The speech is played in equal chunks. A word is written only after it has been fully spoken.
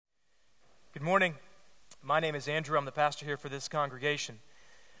Good morning. My name is Andrew. I'm the pastor here for this congregation.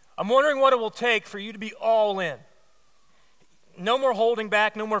 I'm wondering what it will take for you to be all in. No more holding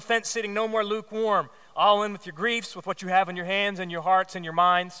back, no more fence sitting, no more lukewarm. All in with your griefs, with what you have in your hands and your hearts and your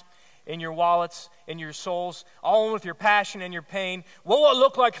minds, in your wallets, in your souls. All in with your passion and your pain. What will it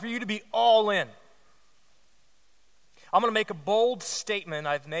look like for you to be all in? I'm going to make a bold statement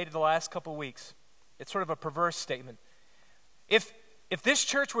I've made in the last couple weeks. It's sort of a perverse statement. If this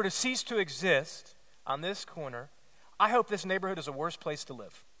church were to cease to exist on this corner, I hope this neighborhood is a worse place to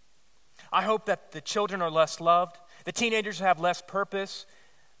live. I hope that the children are less loved, the teenagers have less purpose,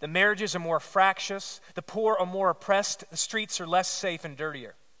 the marriages are more fractious, the poor are more oppressed, the streets are less safe and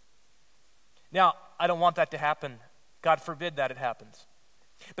dirtier. Now, I don't want that to happen. God forbid that it happens.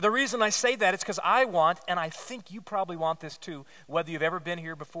 But the reason I say that is because I want, and I think you probably want this too, whether you've ever been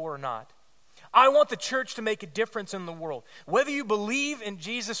here before or not, I want the church to make a difference in the world. Whether you believe in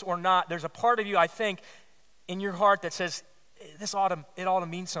Jesus or not, there's a part of you, I think, in your heart that says, it ought to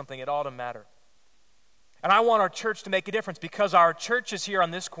mean something, it ought to matter. And I want our church to make a difference because our church is here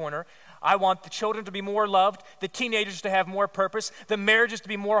on this corner. I want the children to be more loved, the teenagers to have more purpose, the marriages to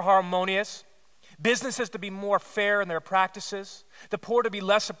be more harmonious, businesses to be more fair in their practices, the poor to be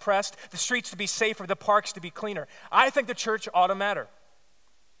less oppressed, the streets to be safer, the parks to be cleaner. I think the church ought to matter.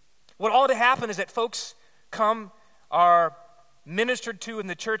 What ought to happen is that folks are ministered to in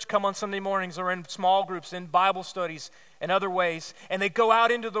the church, come on Sunday mornings or in small groups, in Bible studies and other ways, and they go out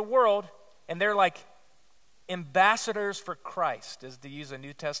into the world and they're like ambassadors for Christ, as to use a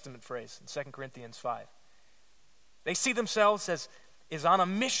New Testament phrase in 2 Corinthians 5. They see themselves as on a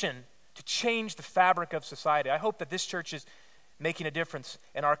mission to change the fabric of society. I hope that this church is making a difference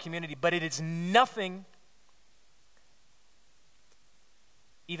in our community, but it is nothing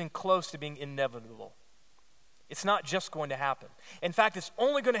even close to being inevitable. It's not just going to happen. In fact, it's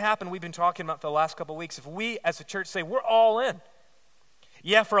only going to happen, we've been talking about for the last couple of weeks, if we as a church say, we're all in.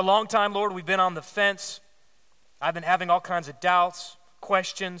 Yeah, for a long time, Lord, we've been on the fence. I've been having all kinds of doubts,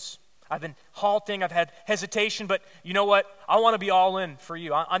 questions. I've been halting. I've had hesitation. But you know what? I want to be all in for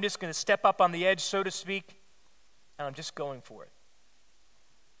you. I'm just going to step up on the edge, so to speak, and I'm just going for it.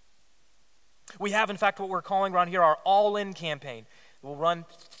 We have, in fact, what we're calling around here our all-in campaign. We'll run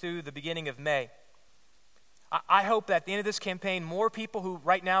through the beginning of May. I hope that at the end of this campaign, more people who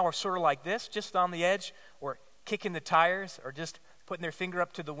right now are sort of like this, just on the edge, or kicking the tires, or just putting their finger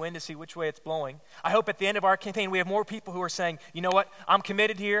up to the wind to see which way it's blowing. I hope at the end of our campaign, we have more people who are saying, you know what, I'm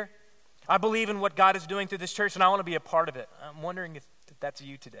committed here. I believe in what God is doing through this church, and I want to be a part of it. I'm wondering if that's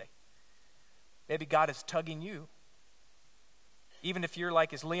you today. Maybe God is tugging you. Even if you're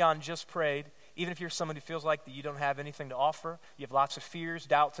like, as Leon just prayed, even if you're someone who feels like that you don't have anything to offer, you have lots of fears,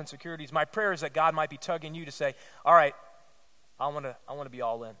 doubts, insecurities, my prayer is that God might be tugging you to say, all right, I want to be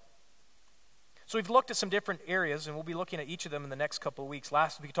all in. So we've looked at some different areas, and we'll be looking at each of them in the next couple of weeks.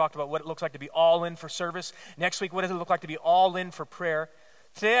 Last week we talked about what it looks like to be all in for service. Next week, what does it look like to be all in for prayer?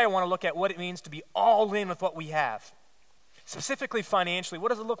 Today I want to look at what it means to be all in with what we have. Specifically financially, what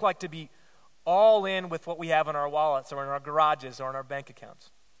does it look like to be all in with what we have in our wallets or in our garages or in our bank accounts?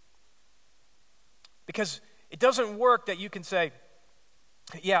 Because it doesn't work that you can say,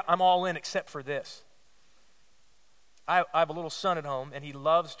 yeah, I'm all in except for this. I have a little son at home, and he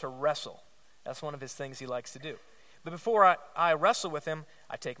loves to wrestle. That's one of his things he likes to do. But before I wrestle with him,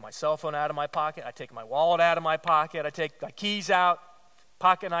 I take my cell phone out of my pocket, I take my wallet out of my pocket, I take my keys out,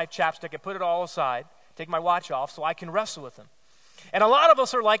 pocket knife, chapstick, I put it all aside, take my watch off so I can wrestle with him. And a lot of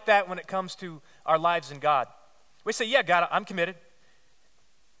us are like that when it comes to our lives in God. We say, yeah, God, I'm committed.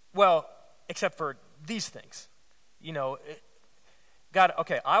 Well, except for these things. You know, God,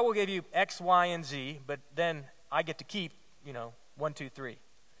 okay, I will give you X, Y, and Z, but then I get to keep, 1, 2, 3.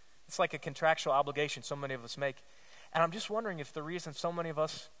 It's like a contractual obligation so many of us make. And I'm just wondering if the reason so many of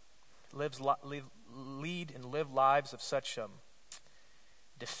us lead and live lives of such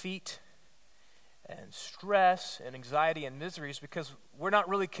defeat and stress and anxiety and misery is because we're not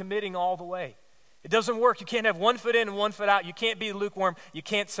really committing all the way. It doesn't work. You can't have one foot in and one foot out. You can't be lukewarm. You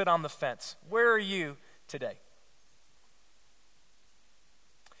can't sit on the fence. Where are you today?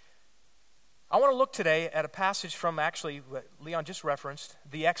 I want to look today at a passage from actually what Leon just referenced,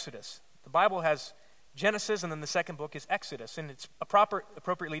 the Exodus. The Bible has Genesis, and then the second book is Exodus, and it's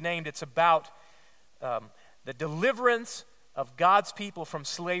appropriately named. It's about the deliverance of God's people from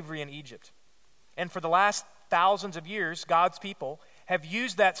slavery in Egypt. And for the last thousands of years, God's people have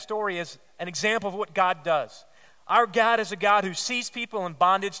used that story as an example of what God does. Our God is a God who sees people in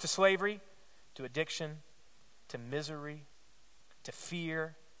bondage to slavery, to addiction, to misery, to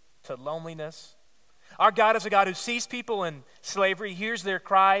fear, to loneliness. Our God is a God who sees people in slavery, hears their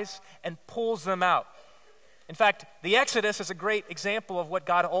cries, and pulls them out. In fact, the Exodus is a great example of what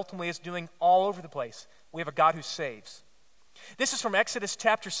God ultimately is doing all over the place. We have a God who saves. This is from Exodus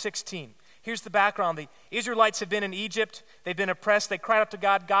chapter 16. Here's the background. The Israelites have been in Egypt. They've been oppressed. They cried out to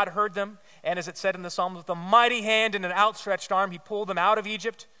God. God heard them. And as it said in the Psalms, with a mighty hand and an outstretched arm, he pulled them out of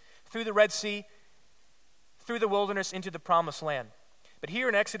Egypt, through the Red Sea, through the wilderness, into the promised land. But here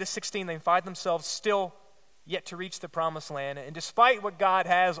in Exodus 16, they find themselves still yet to reach the promised land. And despite what God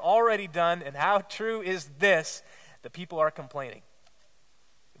has already done, and how true is this, the people are complaining.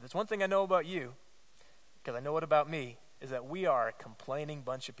 If there's one thing I know about you, because I know it about me, is that we are a complaining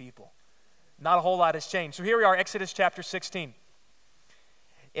bunch of people. Not a whole lot has changed. So here we are, Exodus chapter 16.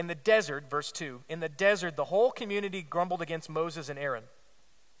 In the desert, verse 2, in the desert the whole community grumbled against Moses and Aaron.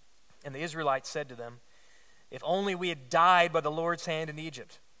 And the Israelites said to them, if only we had died by the Lord's hand in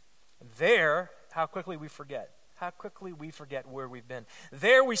Egypt. There, how quickly we forget. How quickly we forget where we've been.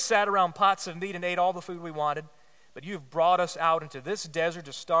 There we sat around pots of meat and ate all the food we wanted, but you've brought us out into this desert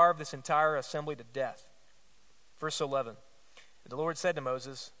to starve this entire assembly to death. Verse 11, the Lord said to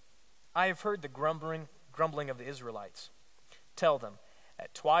Moses, I have heard the grumbling of the Israelites. Tell them,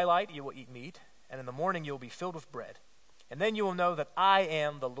 at twilight you will eat meat, and in the morning you will be filled with bread. And then you will know that I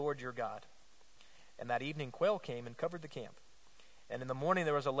am the Lord your God. And that evening quail came and covered the camp. And in the morning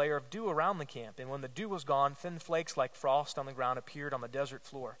there was a layer of dew around the camp. And when the dew was gone, thin flakes like frost on the ground appeared on the desert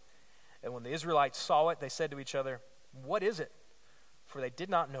floor. And when the Israelites saw it, they said to each other, what is it? For they did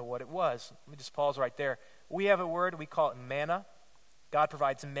not know what it was. Let me just pause right there. We have a word, we call it manna. God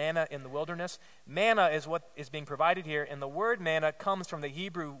provides manna in the wilderness. Manna is what is being provided here, and the word manna comes from the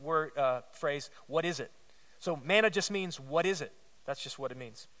Hebrew word phrase, what is it? So manna just means, what is it? That's just what it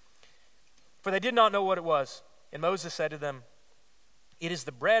means. For they did not know what it was. And Moses said to them, it is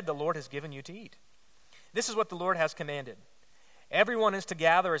the bread the Lord has given you to eat. This is what the Lord has commanded. Everyone is to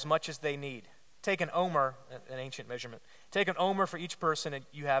gather as much as they need. Take an omer, an ancient measurement. Take an omer for each person that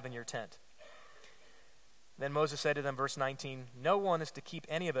you have in your tent. Then Moses said to them, verse 19, no one is to keep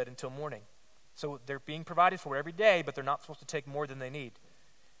any of it until morning. So they're being provided for every day, but they're not supposed to take more than they need.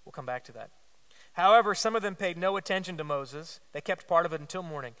 We'll come back to that. However, some of them paid no attention to Moses. They kept part of it until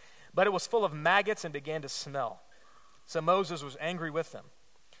morning. But it was full of maggots and began to smell. So Moses was angry with them.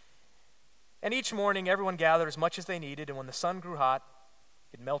 And each morning everyone gathered as much as they needed, and when the sun grew hot,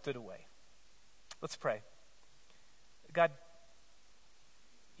 it melted away. Let's pray. God,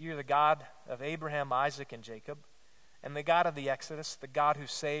 you're the God of Abraham, Isaac, and Jacob, and the God of the Exodus, the God who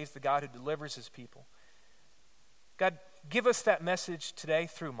saves, the God who delivers his people. God, give us that message today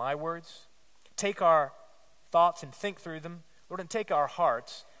through my words. Take our thoughts and think through them. Lord, and take our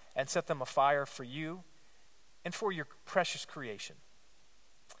hearts and set them afire for you and for your precious creation.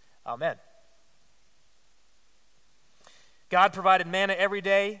 Amen. God provided manna every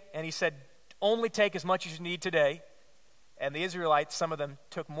day, and he said, only take as much as you need today. And the Israelites, some of them,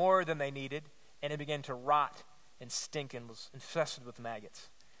 took more than they needed, and it began to rot and stink and was infested with maggots.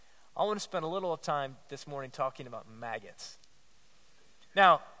 I want to spend a little time this morning talking about maggots.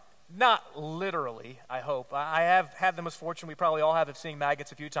 Now, not literally, I hope. I have had the misfortune, we probably all have, of seeing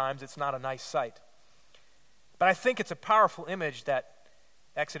maggots a few times. It's not a nice sight. But I think it's a powerful image that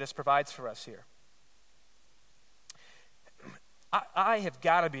Exodus provides for us here. I have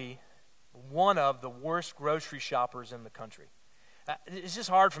got to be one of the worst grocery shoppers in the country. It's just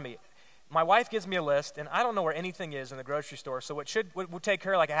hard for me. My wife gives me a list, and I don't know where anything is in the grocery store, so what would take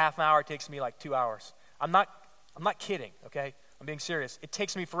her like a half an hour, it takes me like 2 hours. I'm not kidding, okay? I'm being serious. It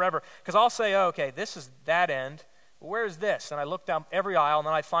takes me forever, because I'll say, oh, okay, this is that end. Where is this? And I look down every aisle, and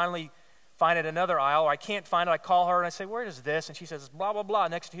then I finally find it another aisle, or I can't find it. I call her, and I say, where is this? And she says, blah, blah, blah,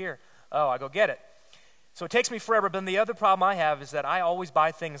 next to here. Oh, I go get it. So it takes me forever, but then the other problem I have is that I always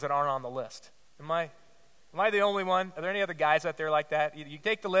buy things that aren't on the list. Am I the only one? Are there any other guys out there like that? You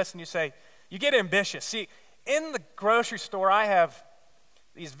take the list and you say, you get ambitious. See, in the grocery store, I have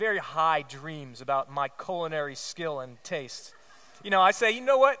these very high dreams about my culinary skill and taste. You know, I say, you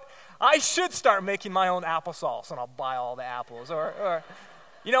know what? I should start making my own applesauce, and I'll buy all the apples. Or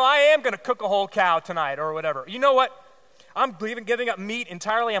you know, I am going to cook a whole cow tonight or whatever. You know what? I'm giving up meat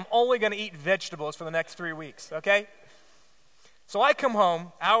entirely. I'm only going to eat vegetables for the next 3 weeks, okay? So I come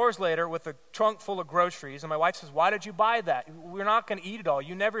home hours later with a trunk full of groceries, and my wife says, why did you buy that? We're not going to eat it all.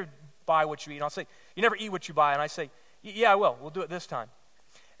 You never buy what you eat. And I'll say, you never eat what you buy. And I say, yeah, I will. We'll do it this time.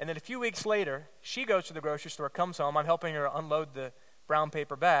 And then a few weeks later, she goes to the grocery store, comes home. I'm helping her unload the brown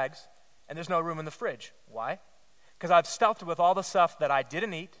paper bags, and there's no room in the fridge. Why? Because I've stuffed it with all the stuff that I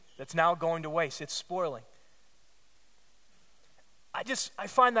didn't eat that's now going to waste. It's spoiling. I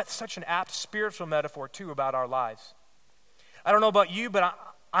find that such an apt spiritual metaphor too about our lives. I don't know about you, but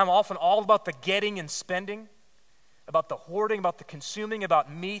I'm often all about the getting and spending, about the hoarding, about the consuming,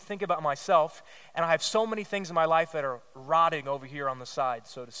 about me, think about myself, and I have so many things in my life that are rotting over here on the side,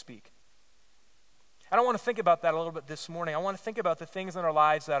 so to speak. I don't want to think about that a little bit this morning. I want to think about the things in our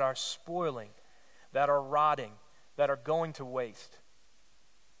lives that are spoiling, that are rotting, that are going to waste.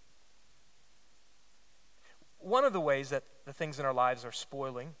 One of the ways that the things in our lives are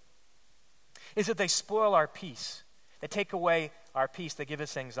spoiling is that they spoil our peace. They take away our peace. They give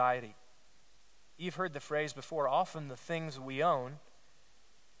us anxiety. You've heard the phrase before, often the things we own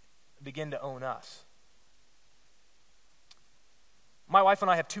begin to own us. My wife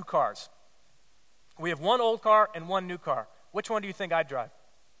and I have 2 cars. We have one old car and one new car. Which one do you think I'd drive?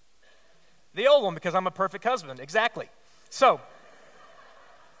 The old one, because I'm a perfect husband. Exactly. So,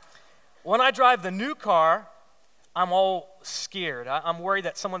 when I drive the new car, I'm all scared. I'm worried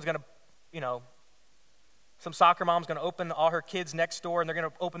that someone's going to, some soccer mom's going to open all her kids next door and they're going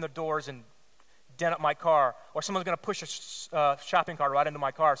to open the doors and dent up my car. Or someone's going to push a shopping cart right into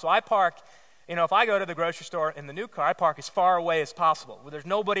my car. So I park, if I go to the grocery store in the new car, I park as far away as possible where there's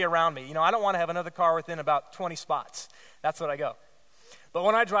nobody around me. I don't want to have another car within about 20 spots. That's what I go. But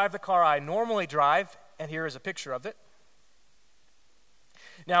when I drive the car I normally drive, and here is a picture of it.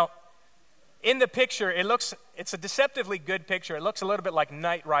 Now, in the picture, it's a deceptively good picture. It looks a little bit like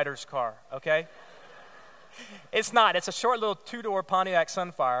Knight Rider's car, okay? It's not. It's a short little 2-door Pontiac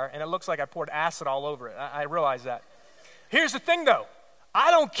Sunfire, and it looks like I poured acid all over it. I realize that. Here's the thing, though. I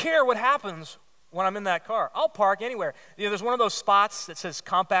don't care what happens when I'm in that car. I'll park anywhere. There's one of those spots that says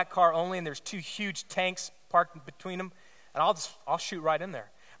compact car only, and there's 2 huge tanks parked between them, and I'll shoot right in there.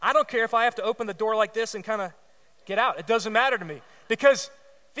 I don't care if I have to open the door like this and kind of get out. It doesn't matter to me because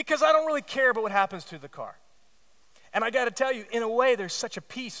I don't really care about what happens to the car. And I got to tell you, in a way, there's such a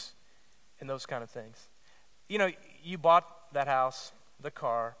peace in those kind of things. You bought that house, the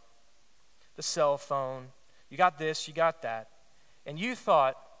car, the cell phone, you got this, you got that, and you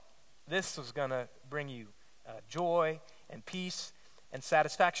thought this was going to bring you joy and peace and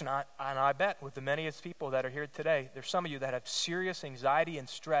satisfaction. And I bet with the manyest people that are here today, there's some of you that have serious anxiety and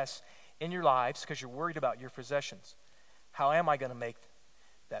stress in your lives because you're worried about your possessions. How am I going to make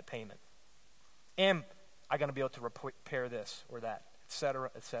that payment? Am I going to be able to repair this or that, et cetera,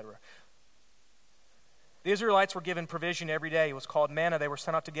 et cetera? The Israelites were given provision every day. It was called manna. They were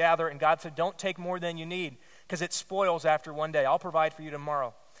sent out to gather, and God said, don't take more than you need because it spoils after one day. I'll provide for you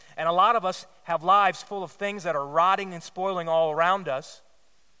tomorrow. And a lot of us have lives full of things that are rotting and spoiling all around us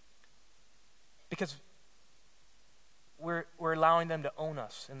because we're allowing them to own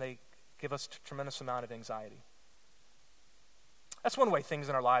us, and they give us a tremendous amount of anxiety. That's one way things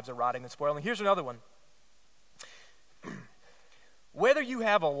in our lives are rotting and spoiling. Here's another one. Whether you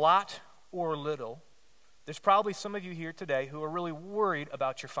have a lot or little, there's probably some of you here today who are really worried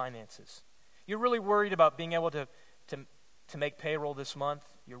about your finances. You're really worried about being able to make payroll this month.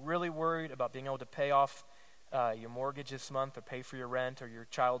 You're really worried about being able to pay off your mortgage this month or pay for your rent or your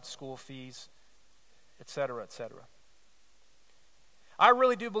child's school fees, et cetera, et cetera. I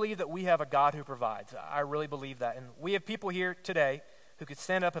really do believe that we have a God who provides. I really believe that. And we have people here today who could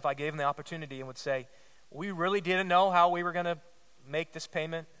stand up if I gave them the opportunity and would say, we really didn't know how we were going to make this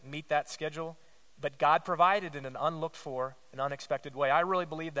payment, meet that schedule, but God provided in an unlooked for and unexpected way. I really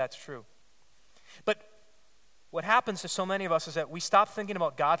believe that's true. But what happens to so many of us is that we stop thinking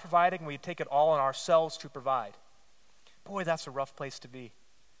about God providing and we take it all on ourselves to provide. Boy, that's a rough place to be.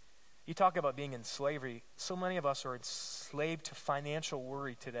 You talk about being in slavery. So many of us are enslaved to financial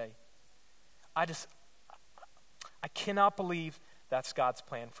worry today. I cannot believe that's God's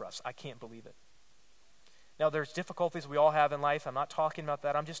plan for us. I can't believe it. Now, there's difficulties we all have in life. I'm not talking about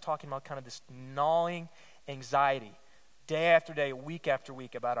that. I'm just talking about kind of this gnawing anxiety, day after day, week after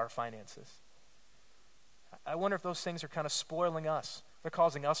week, about our finances. I wonder if those things are kind of spoiling us. They're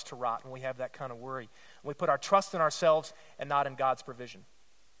causing us to rot when we have that kind of worry. When we put our trust in ourselves and not in God's provision.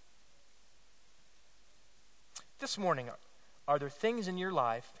 This morning, are there things in your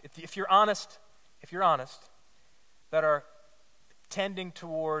life, if you're honest, that are tending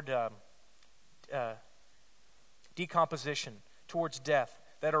toward decomposition, towards death,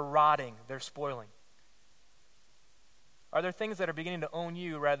 that are rotting, they're spoiling? Are there things that are beginning to own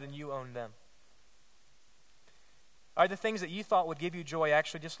you rather than you own them? Are the things that you thought would give you joy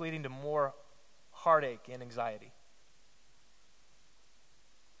actually just leading to more heartache and anxiety?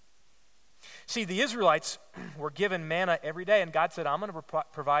 See, the Israelites were given manna every day, and God said, I'm going to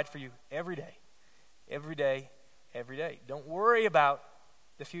provide for you every day, every day, every day. Don't worry about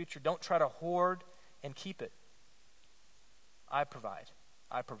the future. Don't try to hoard and keep it. I provide.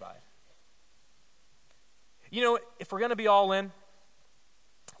 I provide. You know, if we're going to be all in,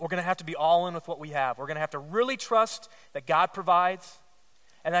 we're going to have to be all in with what we have. We're going to have to really trust that God provides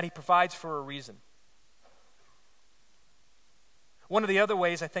and that he provides for a reason. One of the other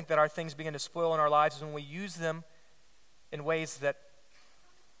ways I think that our things begin to spoil in our lives is when we use them in ways that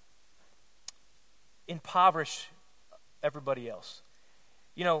impoverish everybody else.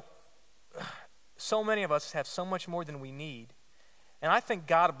 You know, so many of us have so much more than we need. And I think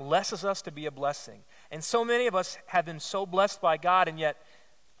God blesses us to be a blessing. And so many of us have been so blessed by God, and yet,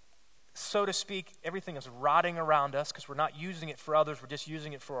 so to speak, everything is rotting around us because we're not using it for others, we're just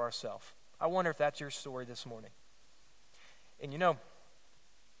using it for ourselves. I wonder if that's your story this morning. And you know,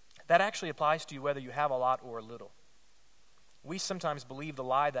 that actually applies to you whether you have a lot or a little. We sometimes believe the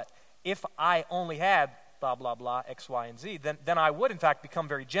lie that if I only had blah, blah, blah, X, Y, and Z, then I would, in fact, become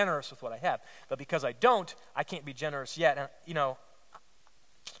very generous with what I have. But because I don't, I can't be generous yet. And, you know,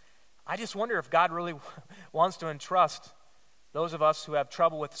 I just wonder if God really wants to entrust those of us who have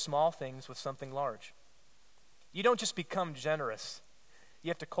trouble with small things with something large. You don't just become generous. You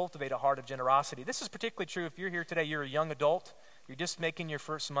have to cultivate a heart of generosity. This is particularly true if you're here today, you're a young adult, you're just making your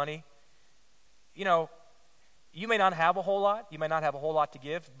first money. You know, you may not have a whole lot, you may not have a whole lot to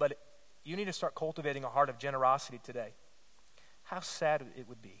give, but you need to start cultivating a heart of generosity today. How sad it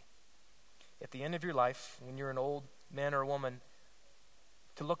would be at the end of your life, when you're an old man or a woman,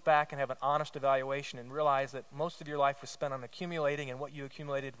 to look back and have an honest evaluation and realize that most of your life was spent on accumulating, and what you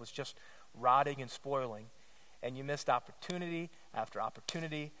accumulated was just rotting and spoiling. And you missed opportunity after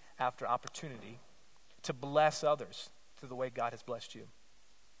opportunity after opportunity to bless others through the way God has blessed you.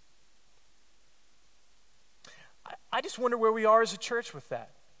 I just wonder where we are as a church with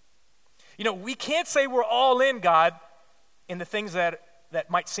that. You know, we can't say we're all in, God, in the things that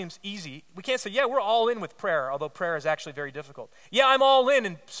might seem easy. We can't say, yeah, we're all in with prayer, although prayer is actually very difficult. Yeah, I'm all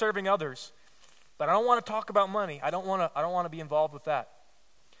in serving others, but I don't want to talk about money. I don't want to be involved with that.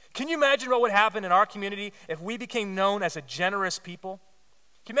 Can you imagine what would happen in our community if we became known as a generous people?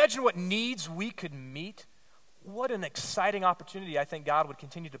 Can you imagine what needs we could meet? What an exciting opportunity I think God would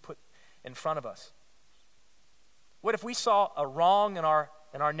continue to put in front of us. What if we saw a wrong in our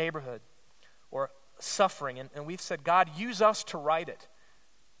neighborhood or suffering, and we've said, God, use us to right it.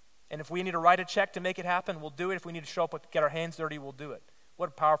 And if we need to write a check to make it happen, we'll do it. If we need to show up and get our hands dirty, we'll do it. What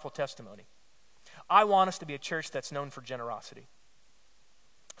a powerful testimony. I want us to be a church that's known for generosity.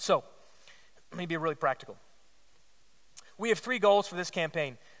 So, let me be really practical. We have 3 goals for this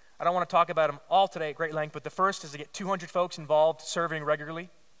campaign. I don't want to talk about them all today at great length, but the first is to get 200 folks involved serving regularly.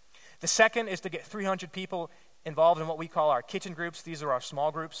 The second is to get 300 people involved in what we call our kitchen groups. These are our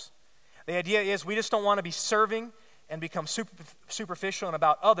small groups. The idea is we just don't want to be serving and become superficial and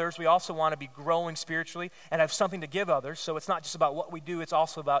about others. We also want to be growing spiritually and have something to give others. So it's not just about what we do, it's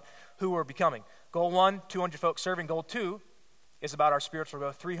also about who we're becoming. Goal 1, 200 folks serving. Goal 2 is about our spiritual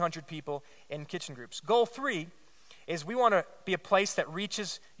growth, 300 people in kitchen groups. Goal 3 is we want to be a place that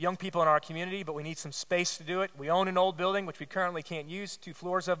reaches young people in our community, but we need some space to do it. We own an old building, which we currently can't use, 2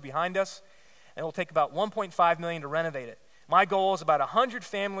 floors of behind us, and it will take about $1.5 million to renovate it. My goal is about 100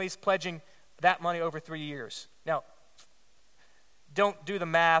 families pledging that money over 3 years. Now, don't do the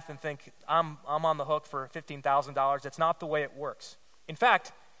math and think, I'm on the hook for $15,000. That's not the way it works. In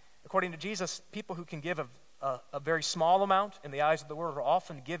fact, according to Jesus, people who can give a very small amount in the eyes of the world are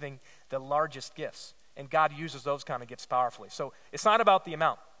often giving the largest gifts. And God uses those kind of gifts powerfully. So it's not about the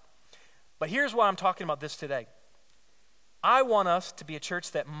amount. But here's why I'm talking about this today. I want us to be a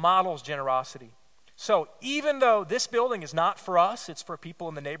church that models generosity. So even though this building is not for us, it's for people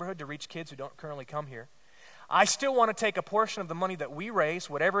in the neighborhood to reach kids who don't currently come here, I still want to take a portion of the money that we raise,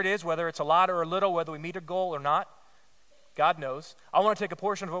 whatever it is, whether it's a lot or a little, whether we meet a goal or not, God knows. I want to take a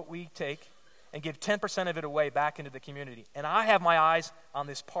portion of what we take and give 10% of it away back into the community. And I have my eyes on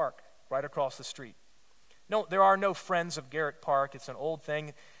this park right across the street. No, there are no Friends of Garrett Park. It's an old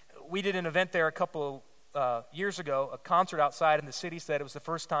thing. We did an event there a couple of years ago, a concert outside, and the city said it was the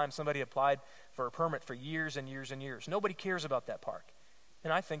first time somebody applied for a permit for years and years and years. Nobody cares about that park.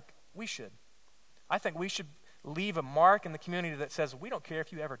 And I think we should. I think we should leave a mark in the community that says, we don't care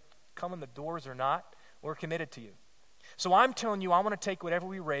if you ever come in the doors or not, we're committed to you. So I'm telling you, I want to take whatever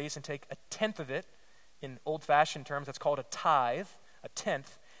we raise and take 1/10 of it, in old-fashioned terms, that's called a tithe, 1/10,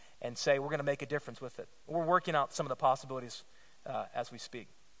 and say we're going to make a difference with it. We're working out some of the possibilities as we speak.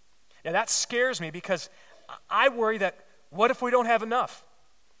 Now that scares me because I worry that what if we don't have enough?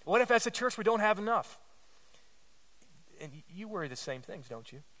 What if as a church we don't have enough? And you worry the same things,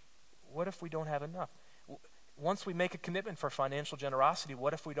 don't you? What if we don't have enough? Once we make a commitment for financial generosity,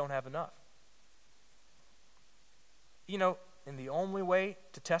 what if we don't have enough? You know, and the only way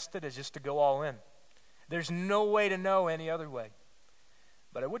to test it is just to go all in. There's no way to know any other way.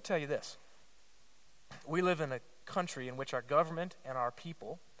 But I would tell you this. We live in a country in which our government and our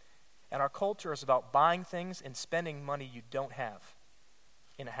people and our culture is about buying things and spending money you don't have.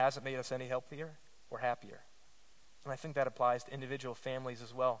 And it hasn't made us any healthier or happier. And I think that applies to individual families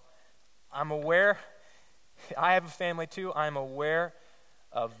as well. I'm aware, I have a family too, I'm aware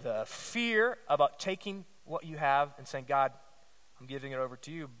of the fear about taking what you have and saying, God, I'm giving it over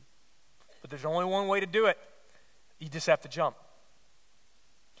to you. But there's only one way to do it. You just have to jump.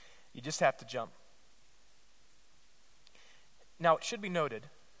 You just have to jump. Now, it should be noted,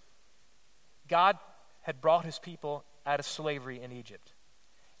 God had brought his people out of slavery in Egypt,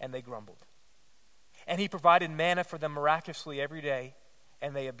 and they grumbled. And he provided manna for them miraculously every day,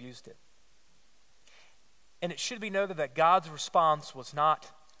 and they abused it. And it should be noted that God's response was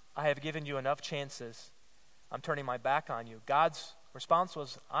not, I have given you enough chances, I'm turning my back on you. God's response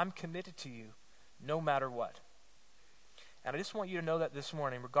was, I'm committed to you no matter what. And I just want you to know that this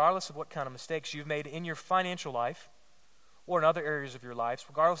morning, regardless of what kind of mistakes you've made in your financial life or in other areas of your lives,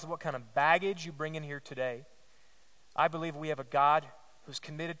 regardless of what kind of baggage you bring in here today, I believe we have a God who's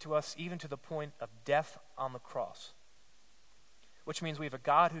committed to us even to the point of death on the cross, which means we have a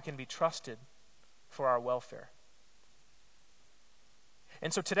God who can be trusted for our welfare.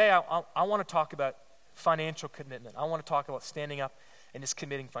 And so today I want to talk about financial commitment. I want to talk about standing up and just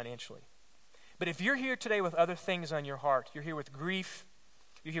committing financially. But if you're here today with other things on your heart, you're here with grief,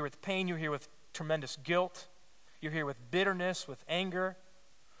 you're here with pain, you're here with tremendous guilt, you're here with bitterness, with anger,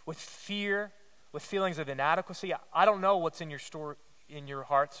 with fear, with feelings of inadequacy. I don't know what's in your story, in your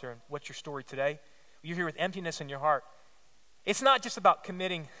hearts, or what's your story today. You're here with emptiness in your heart. It's not just about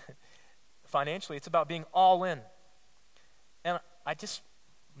committing financially, it's about being all in. And I just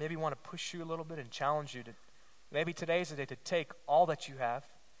maybe want to push you a little bit and challenge you to, maybe today's the day to take all that you have,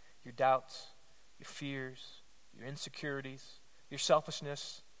 your doubts, your fears, your insecurities, your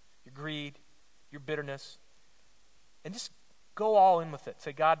selfishness, your greed, your bitterness, and just go all in with it.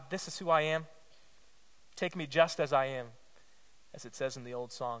 Say, God, this is who I am. Take me just as I am, as it says in the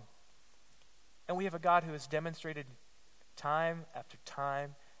old song. And we have a God who has demonstrated time after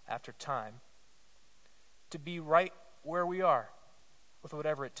time after time to be right where we are with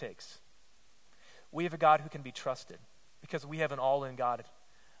whatever it takes. We have a God who can be trusted because we have an all-in God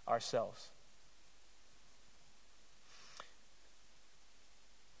ourselves.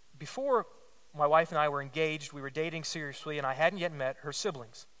 Before my wife and I were engaged, we were dating seriously, and I hadn't yet met her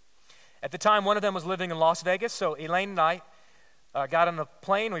siblings. At the time, one of them was living in Las Vegas, so Elaine and I got on a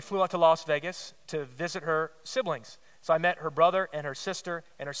plane. We flew out to Las Vegas to visit her siblings. So I met her brother and her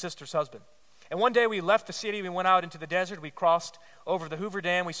sister's husband. And one day we left the city, we went out into the desert, we crossed over the Hoover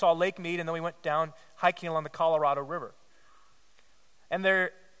Dam, we saw Lake Mead, and then we went down hiking along the Colorado River. And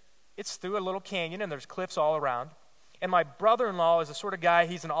it's through a little canyon, and there's cliffs all around. And my brother-in-law is the sort of guy,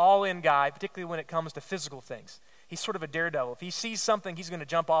 he's an all-in guy, particularly when it comes to physical things. He's sort of a daredevil. If he sees something, he's going to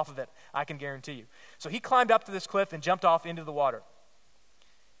jump off of it, I can guarantee you. So he climbed up to this cliff and jumped off into the water.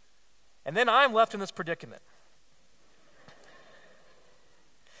 And then I'm left in this predicament.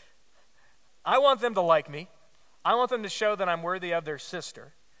 I want them to like me. I want them to show that I'm worthy of their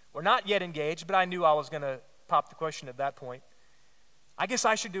sister. We're not yet engaged, but I knew I was going to pop the question at that point. I guess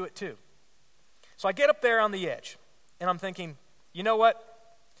I should do it too. So I get up there on the edge, and I'm thinking, you know what?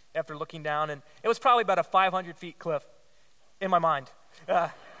 After looking down, and it was probably about a 500-foot cliff in my mind.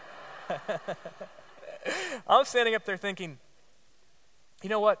 I'm standing up there thinking, you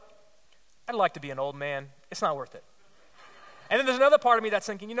know what? I'd like to be an old man. It's not worth it. And then there's another part of me that's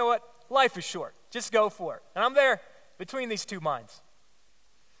thinking, you know what? Life is short. Just go for it. And I'm there between these two minds.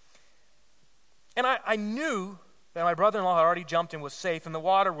 And I knew that my brother-in-law had already jumped and was safe, and the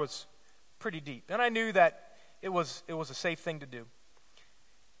water was pretty deep. And I knew that it was a safe thing to do.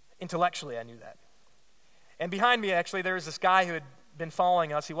 Intellectually, I knew that. And behind me, actually, there was this guy who had been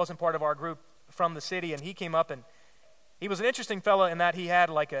following us. He wasn't part of our group from the city, and he came up, and he was an interesting fellow in that he had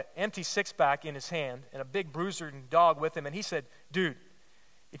like an empty six-pack in his hand and a big bruiser dog with him, and he said, dude,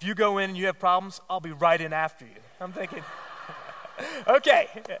 if you go in and you have problems, I'll be right in after you. I'm thinking, okay,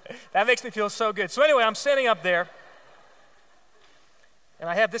 that makes me feel so good. So anyway, I'm standing up there, and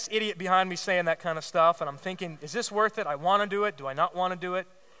I have this idiot behind me saying that kind of stuff, and I'm thinking, is this worth it? I want to do it. Do I not want to do it?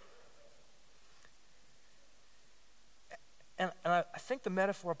 And I think the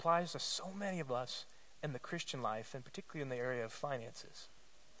metaphor applies to so many of us in the Christian life, and particularly in the area of finances.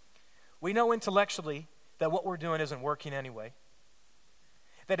 We know intellectually that what we're doing isn't working anyway,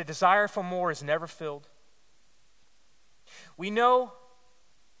 that a desire for more is never filled. We know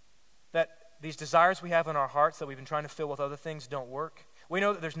that these desires we have in our hearts that we've been trying to fill with other things don't work. We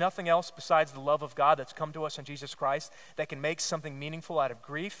know that there's nothing else besides the love of God that's come to us in Jesus Christ that can make something meaningful out of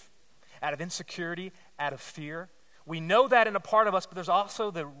grief, out of insecurity, out of fear. We know that in a part of us, but there's also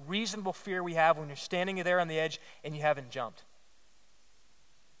the reasonable fear we have when you're standing there on the edge and you haven't jumped.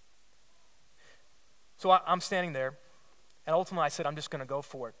 So I'm standing there, and ultimately I said, I'm just going to go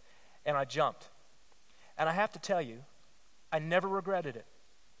for it. And I jumped. And I have to tell you, I never regretted it.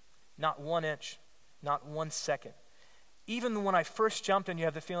 Not 1 inch, not 1 second. Even when I first jumped and you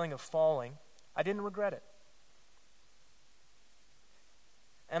have the feeling of falling, I didn't regret it.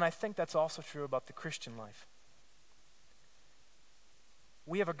 And I think that's also true about the Christian life.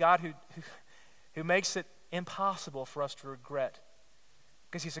 We have a God who makes it impossible for us to regret,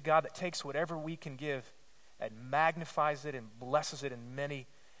 because he's a God that takes whatever we can give and magnifies it and blesses it in many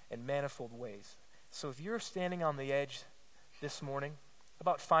and manifold ways. So if you're standing on the edge this morning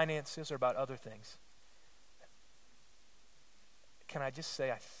about finances or about other things, can I just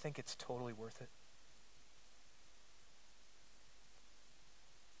say I think it's totally worth it?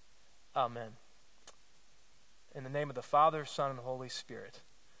 Amen. In the name of the Father, Son, and the Holy Spirit.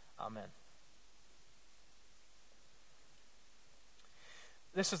 Amen.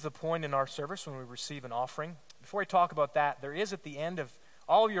 This is the point in our service when we receive an offering. Before I talk about that, there is at the end of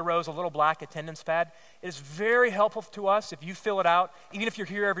all of your rows a little black attendance pad. It is very helpful to us if you fill it out. Even if you're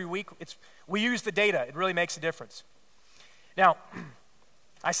here every week, we use the data. It really makes a difference. Now,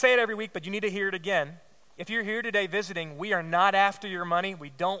 I say it every week, but you need to hear it again. If you're here today visiting, we are not after your money.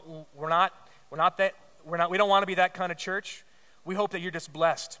 We don't want to be that kind of church. We hope that you're just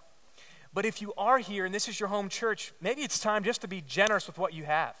blessed. But if you are here and this is your home church, maybe it's time just to be generous with what you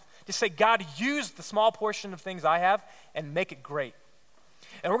have. Just say, God, use the small portion of things I have and make it great.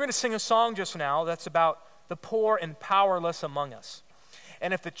 And we're going to sing a song just now that's about the poor and powerless among us.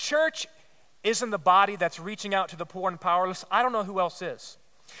 And if the church isn't the body that's reaching out to the poor and powerless, I don't know who else is.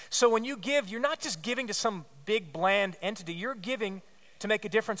 So when you give, you're not just giving to some big, bland entity. You're giving to make a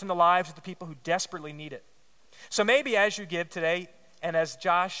difference in the lives of the people who desperately need it. So maybe as you give today, and as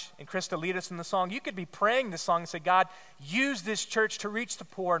Josh and Krista lead us in the song, you could be praying this song and say, God, use this church to reach the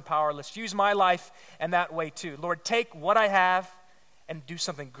poor and powerless. Use my life in that way too. Lord, take what I have and do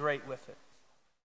something great with it.